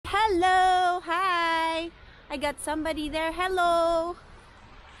I got somebody there. Hello.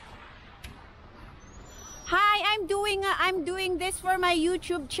 Hi, I'm doing this for my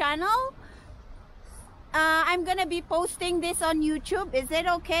YouTube channel. I'm gonna be posting this on YouTube. Is it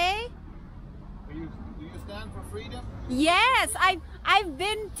okay? Do you stand for freedom? Yes, I've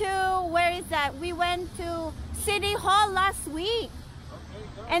been to, where is that? We went to City Hall last week. Okay,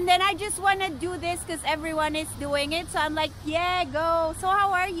 go. And then I just want to do this because everyone is doing it. So I'm like, yeah, go. So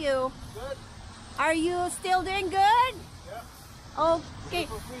how are you? Good. Are you still doing good? Yeah. Okay.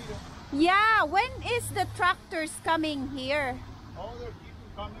 For freedom. Yeah, when is the tractors coming here? Oh, they're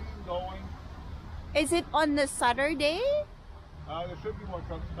keeping coming and going. Is it on the Saturday? There should be more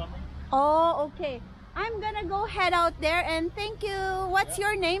trucks coming. Oh, okay. I'm gonna go head out there and thank you. What's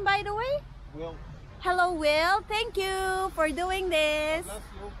your name, by the way? Will. Hello, Will. Thank you for doing this. Bless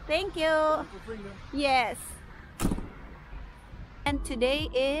you. Thank you. For freedom. Yes. And today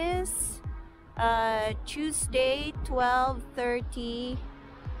is Tuesday, 12:30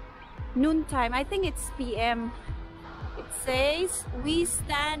 noontime. I think it's PM. It says, we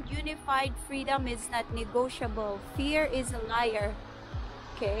stand unified, freedom is not negotiable, fear is a liar.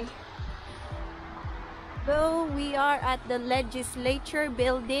 Okay. So we are at the Legislature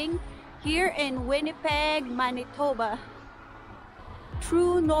building here in Winnipeg, Manitoba.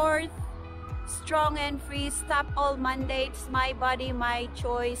 True North, strong and free, stop all mandates, my body, my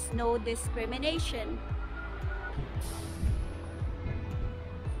choice, no discrimination.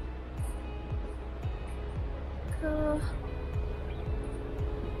 Cool.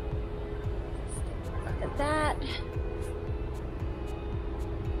 Look at that.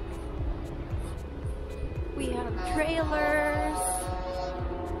 We have trailers.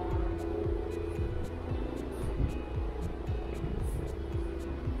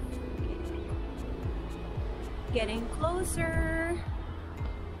 Getting closer.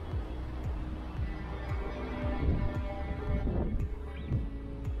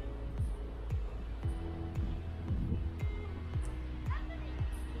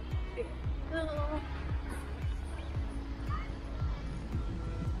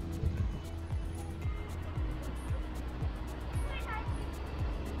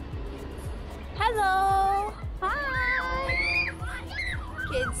 Hello. Hi.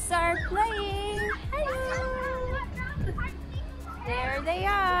 Kids are playing. Hello. There they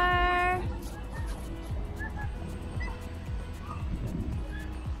are.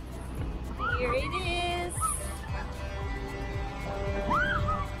 Here it is.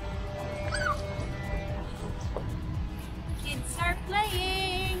 Kids are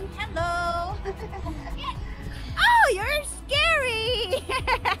playing. Hello. Oh, you're scary.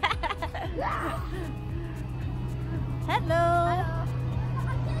 Hello.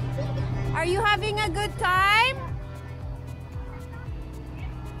 Are you having a good time?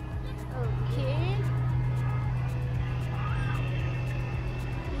 Okay.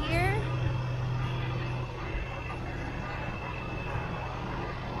 Here.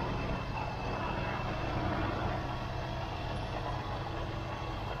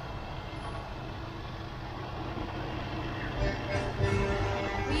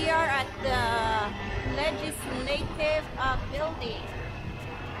 We are at the Legislative building.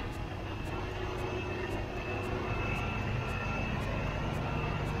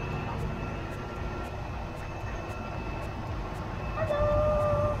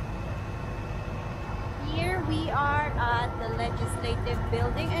 Hello. Here we are at the Legislative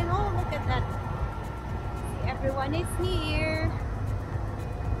building, and oh, look at that. Everyone is here.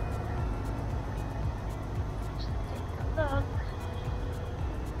 Take a look.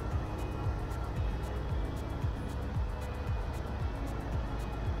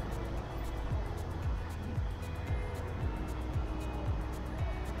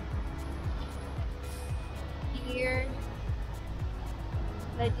 Here,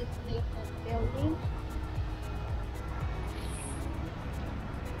 Legislative building.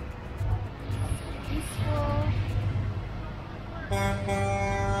 Peaceful.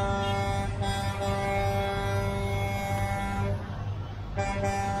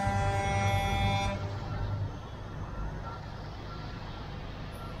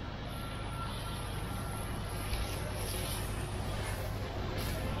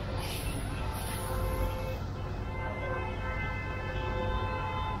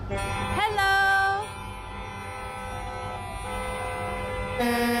 Hello.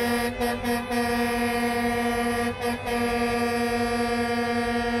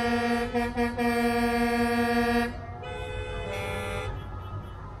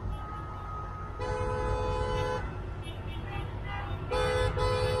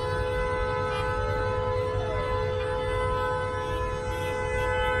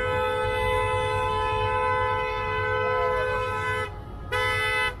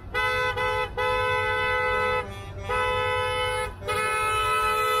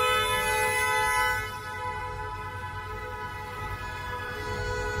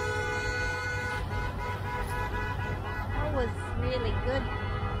 really good.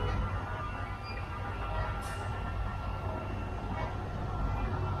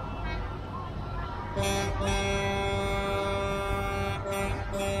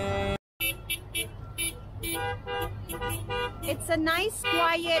 It's a nice,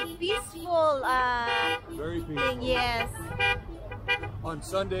 quiet, peaceful Very peaceful. thing, yes. On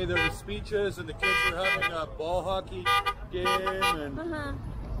Sunday there were speeches and the kids were having a ball hockey game and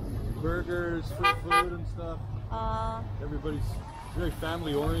burgers, free food and stuff. Everybody's very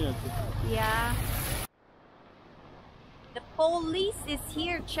family oriented. Yeah. The police is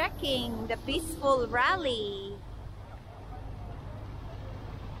here checking the peaceful rally.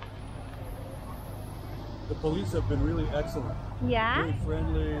 The police have been really excellent. Yeah? Very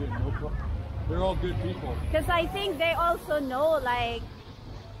friendly and no problem. They're all good people. Because I think they also know, like,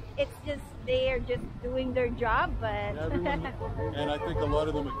 it's just, they're just doing their job, but... Everyone, and I think a lot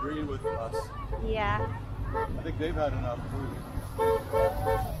of them agree with us. Yeah. I think they've had enough food.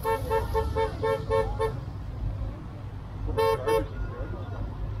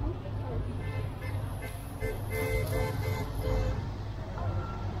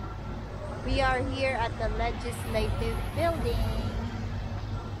 We are here at the Legislative Building.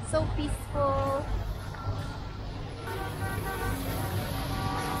 So peaceful.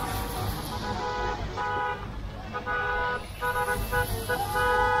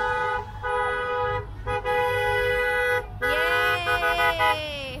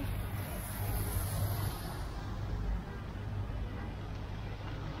 Yay!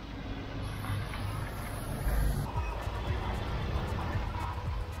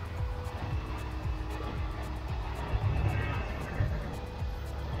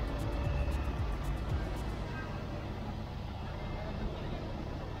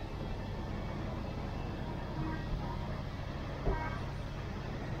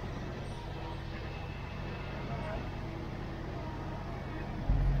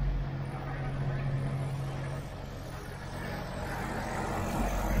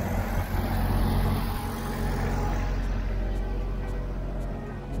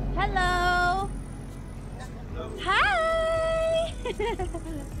 Hello. Hi.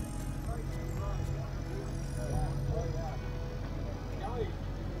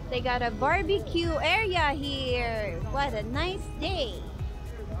 They got a barbecue area here. What a nice day.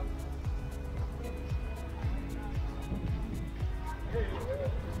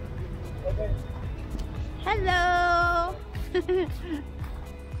 Hello. We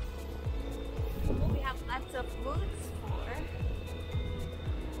have lots of foods for.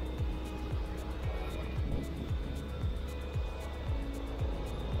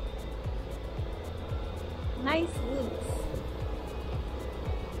 Nice woods.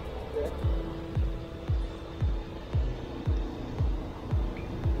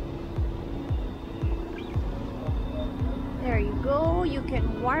 There you go. You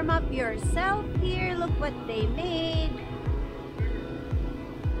can warm up yourself here. Look what they made.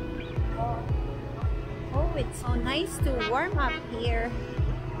 Oh, it's so nice to warm up here.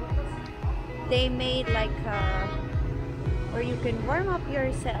 They made like where you can warm up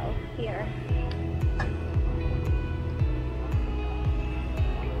yourself here.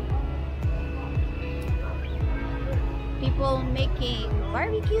 People making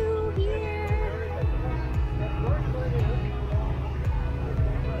barbecue here.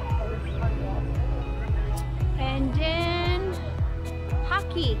 And then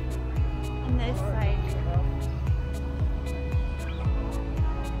hockey on this side.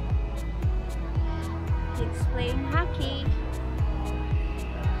 Kids playing hockey.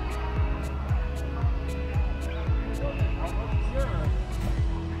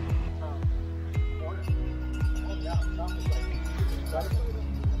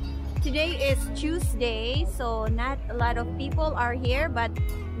 Today is Tuesday, so not a lot of people are here, but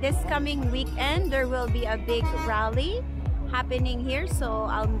this coming weekend there will be a big rally happening here, so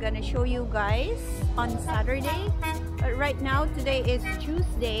I'm gonna show you guys on Saturday. But right now, today is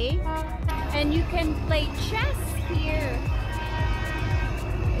Tuesday, and you can play chess here.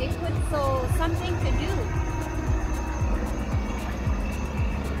 They put something to do.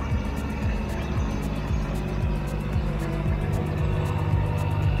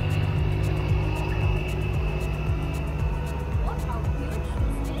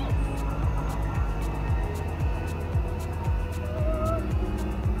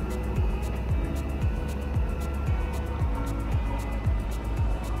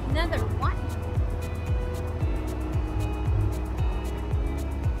 Another one.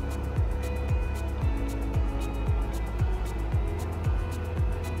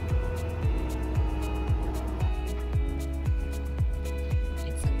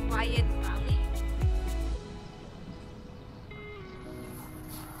 It's a quiet valley.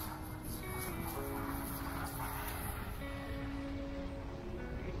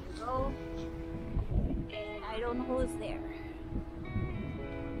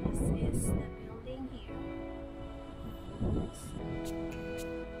 is the building here.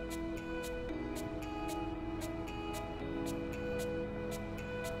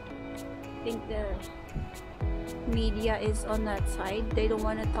 I think the media is on that side. They don't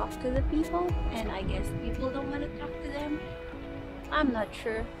want to talk to the people, and I guess people don't want to talk to them. I'm not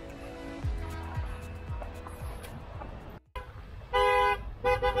sure.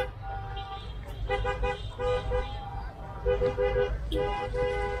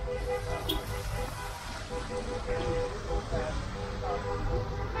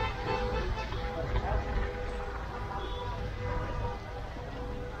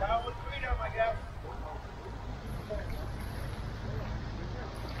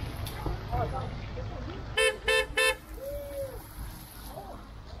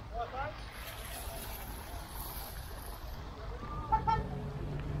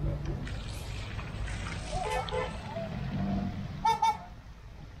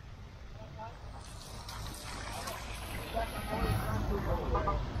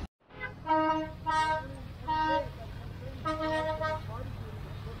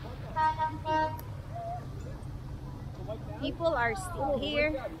 People are still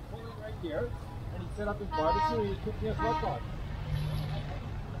here. Right here, and he set up his barbecue and he cooked me a hot dog.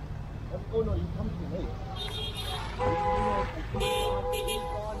 Oh no, you come too late.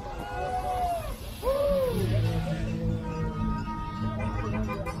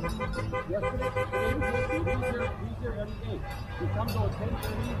 Yesterday, he's here every day. He comes on 10:30,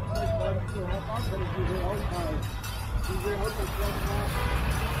 starts barbecue hot dogs, and he's here all the time. He's here out for 12 hours.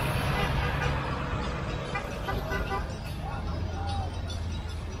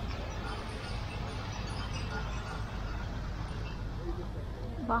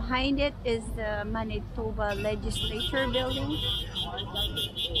 Behind it is the Manitoba Legislature building.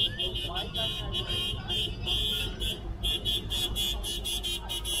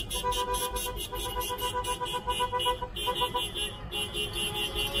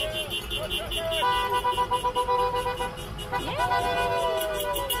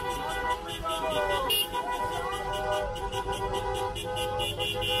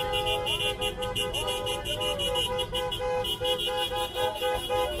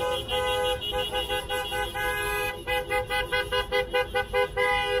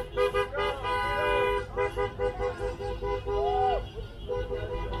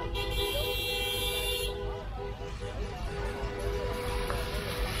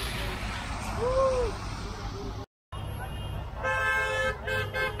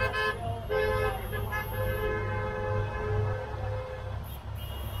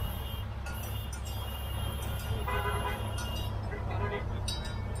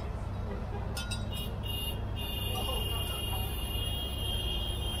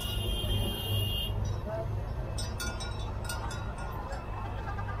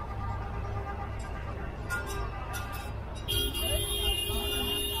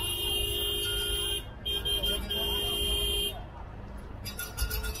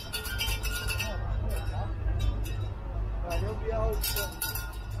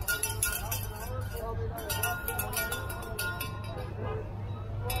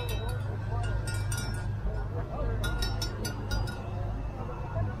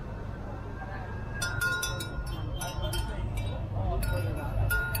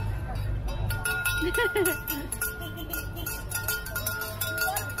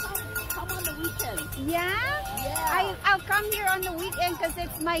 Come on the weekend. Yeah? I'll come here on the weekend because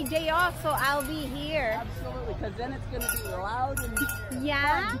it's my day off, so I'll be here. Absolutely, because then it's going to be loud and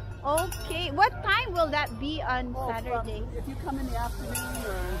yeah? fun. Okay. What time will that be on Saturday? If you come in the afternoon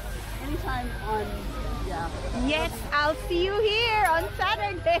or anytime on, yeah. Yes, I'll see you here on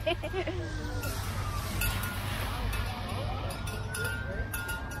Saturday.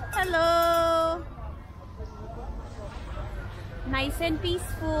 Hello. Nice and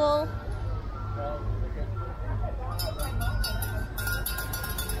peaceful.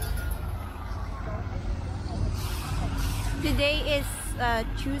 Today is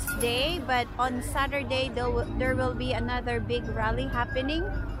Tuesday, but on Saturday there will be another big rally happening.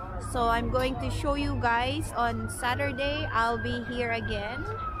 So I'm going to show you guys on Saturday. I'll be here again.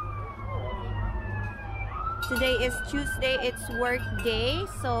 Today is Tuesday, it's work day,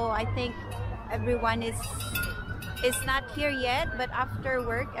 so I think everyone is not here yet, but after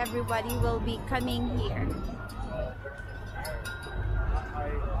work everybody will be coming here.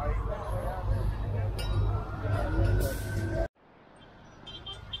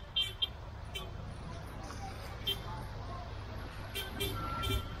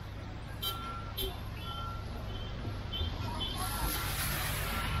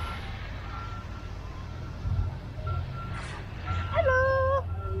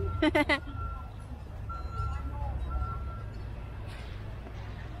 I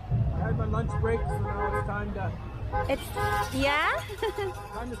had my lunch break, so now it's time to... Yeah?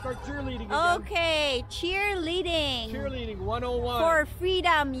 Time to start cheerleading again. Okay, cheerleading. Cheerleading 101. For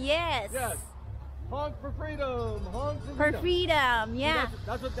freedom, yes. Yes. Honk for freedom. Honk for For freedom. freedom, yeah. See,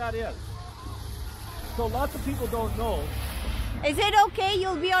 that's what that is. So lots of people don't know. Is it okay?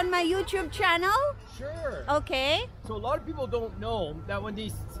 You'll be on my YouTube channel? Sure. Okay. So a lot of people don't know that when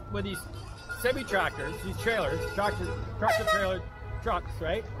these semi-tractors, these trailers, tractor trailer trucks,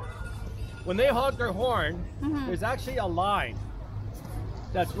 right? When they honk their horn, there's actually a line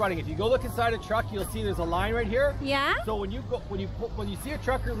that's running. If you go look inside a truck, you'll see there's a line right here. Yeah. So when you see a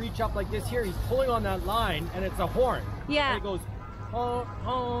trucker reach up like this here, he's pulling on that line, and it's a horn. Yeah. And it goes honk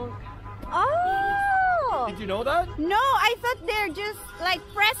honk. Oh. Did you know that? No, I thought they're just like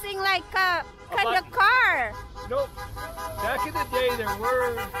pressing like a kind of car. Nope. Back in the day, there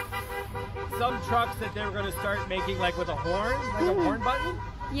were some trucks that they were going to start making like with a horn, like a horn button.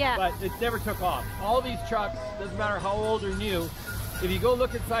 Yeah. But it never took off. All these trucks, doesn't matter how old or new, if you go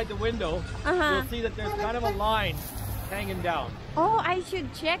look inside the window, you'll see that there's kind of a line hanging down. Oh, I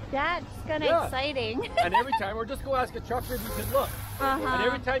should check that. It's kind of exciting. And every time, or just go ask a trucker if you can look. And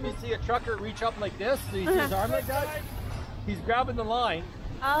every time you see a trucker reach up like this, so you see his arm like that, he's grabbing the line,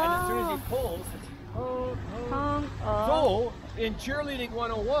 and as soon as he pulls, it's honk, honk. So, in cheerleading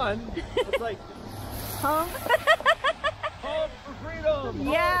 101, it's like, honk for freedom!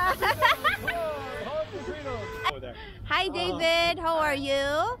 Yeah. Honk for freedom! Over there. Hi David, how are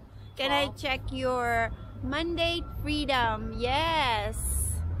you? Can I check your Monday freedom? Yes.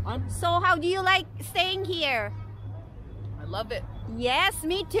 So how do you like staying here? I love it. Yes,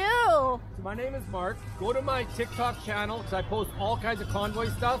 me too. So my name is Mark. Go to my TikTok channel because I post all kinds of convoy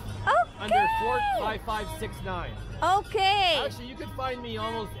stuff under Fort 5569. Okay. Actually, you can find me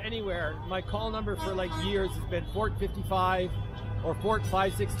almost anywhere. My call number for like years has been Fort 55 or Fort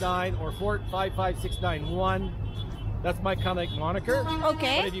 569 or Fort 55691. That's my kind of like moniker.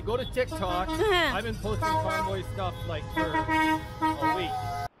 Okay. But if you go to TikTok, I've been posting convoy stuff like for a week.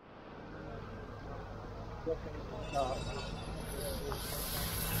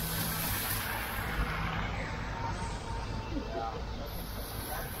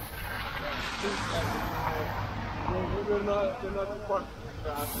 They're not too far.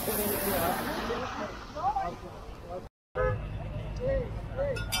 Hi.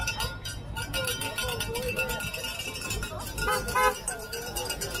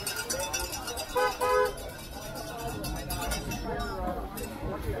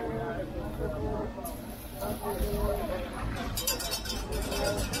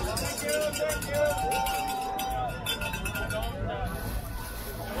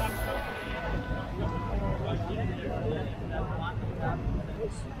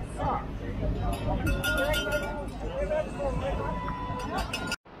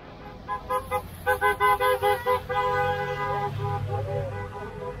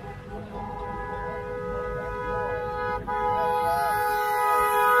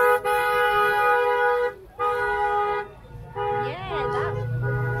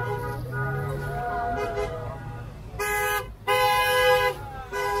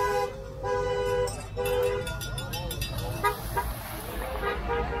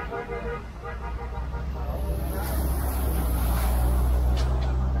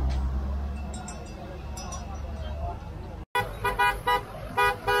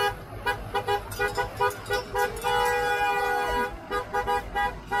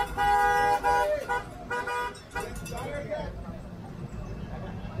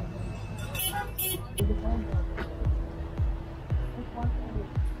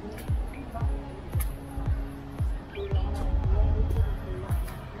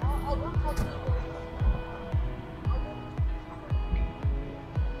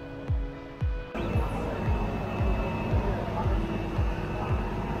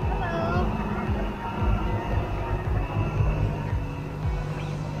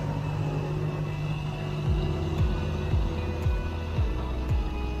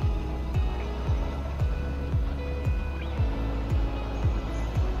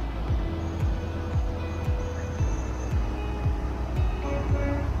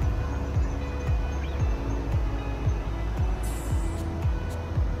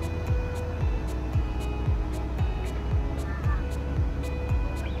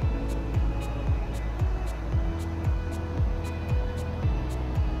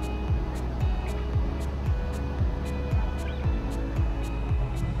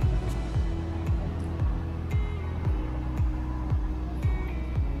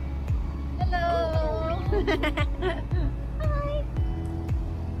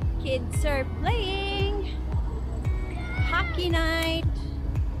 Kids are playing. Hockey night.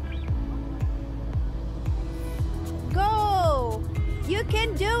 Go! You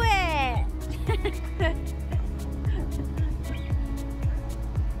can do it!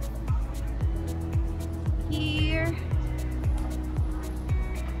 Here.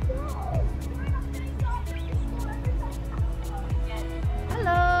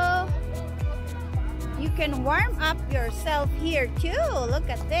 Hello! You can warm up yourself here too. Look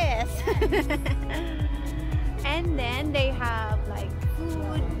at this. And then they have like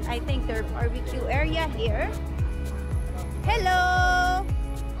food. I think their barbecue area here. Hello!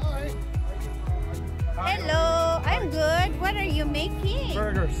 Hi. Hello! I'm good. What are you making?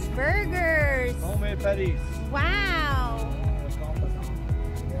 Burgers. Burgers. Homemade patties. Wow.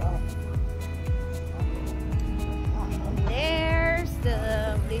 There's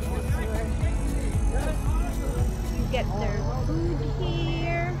the places where you get their food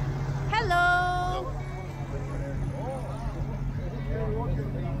here. Hello!